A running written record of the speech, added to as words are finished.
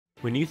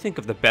When you think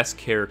of the best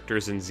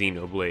characters in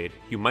Xenoblade,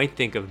 you might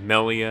think of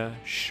Melia,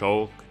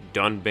 Shulk,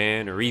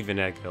 Dunban, or even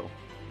Egil.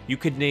 You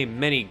could name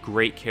many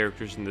great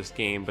characters in this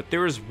game, but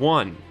there is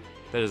one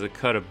that is a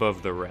cut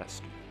above the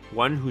rest.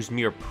 One whose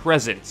mere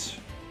presence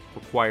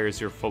requires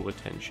your full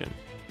attention.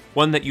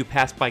 One that you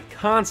pass by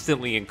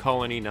constantly in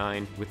Colony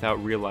 9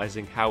 without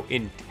realizing how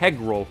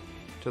integral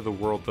to the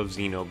world of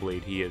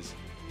Xenoblade he is.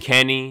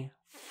 Kenny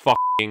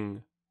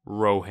fucking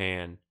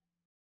ROHAN.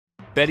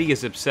 Betty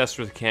is obsessed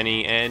with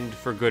Kenny, and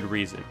for good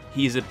reason.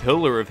 He is a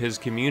pillar of his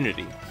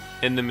community.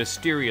 In the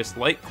mysterious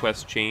Light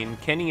Quest chain,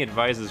 Kenny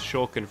advises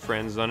Shulk and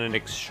friends on an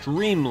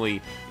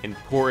extremely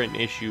important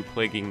issue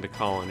plaguing the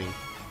colony.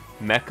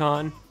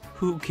 Mechon?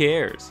 Who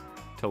cares?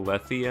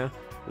 Telethia?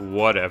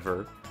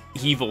 Whatever.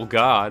 Evil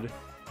God?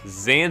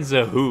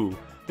 Zanza who?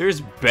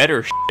 There's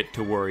better shit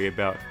to worry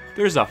about.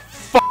 There's a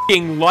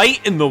fucking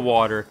light in the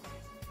water!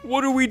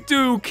 What do we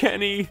do,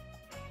 Kenny?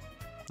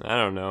 I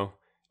don't know.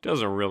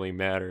 Doesn't really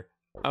matter.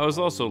 I was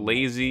also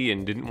lazy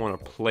and didn't want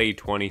to play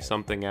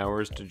 20-something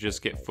hours to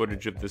just get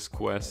footage of this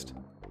quest.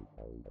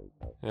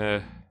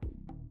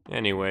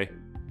 Anyway.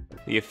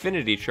 The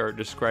affinity chart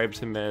describes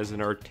him as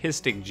an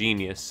artistic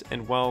genius,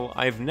 and while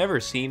I've never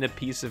seen a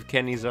piece of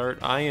Kenny's art,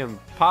 I am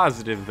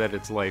positive that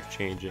it's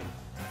life-changing.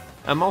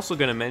 I'm also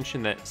going to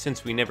mention that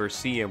since we never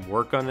see him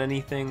work on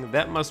anything,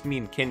 that must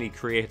mean Kenny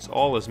creates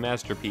all his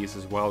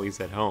masterpieces while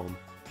he's at home.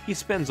 He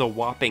spends a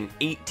whopping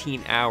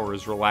 18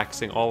 hours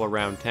relaxing all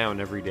around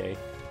town every day,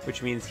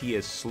 which means he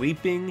is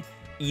sleeping,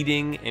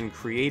 eating, and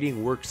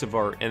creating works of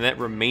art in that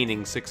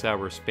remaining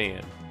 6-hour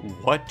span.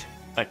 What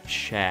a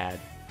Chad.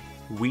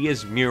 We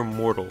as mere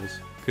mortals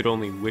could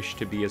only wish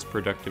to be as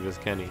productive as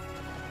Kenny.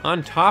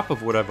 On top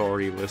of what I've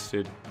already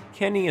listed,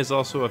 Kenny is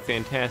also a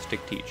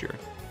fantastic teacher.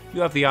 You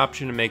have the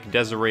option to make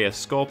Desiree a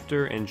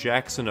sculptor and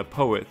Jackson a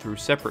poet through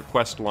separate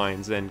quest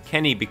lines, and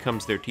Kenny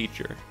becomes their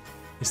teacher.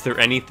 Is there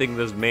anything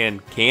this man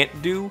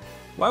can't do?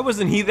 Why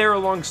wasn't he there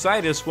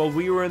alongside us while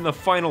we were in the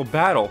final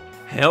battle?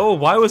 Hell,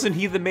 why wasn't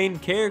he the main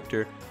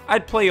character?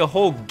 I'd play a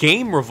whole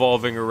game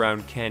revolving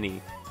around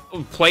Kenny.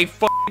 Play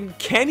f***ing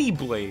Kenny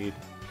Blade!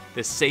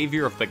 The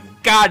savior of the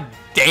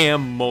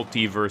goddamn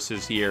multiverse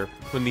is here.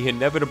 When the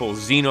inevitable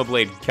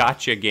Xenoblade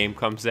Gacha game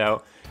comes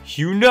out,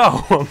 you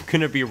know I'm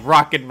gonna be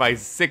rocking my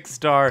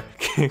 6-star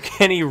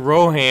Kenny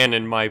ROHAN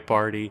in my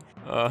party.